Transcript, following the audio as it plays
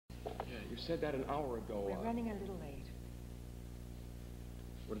You said that an hour ago. We're running a little late.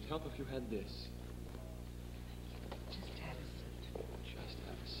 Would it help if you had this? Just have a seat. Just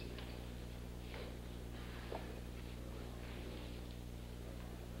have a seat.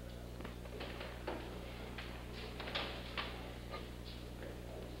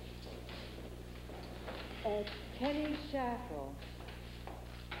 Kenny Shackle.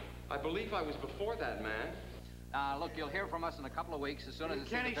 I believe I was before that man. Look, you'll hear from us in a couple of weeks as soon as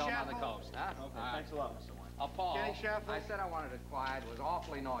it's in the film on the coast. Huh? Okay, thanks a lot, Mr. Wayne. Paul, Kenny Shackle. I said I wanted it quiet. It was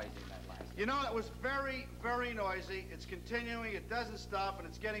awfully noisy that last. You know, that was very, very noisy. It's continuing, it doesn't stop, and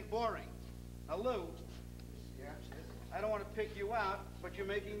it's getting boring. Now, Lou, I don't want to pick you out, but you're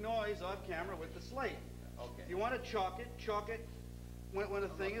making noise off camera with the slate. Okay. If you want to chalk it when the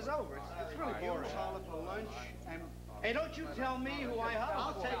thing is over. It's really boring. You holler for lunch, and hey, don't you tell me who I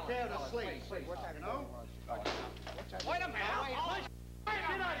holler for. I'll take care of the slate. Please, You know? Wait a minute. Sit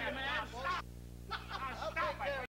down.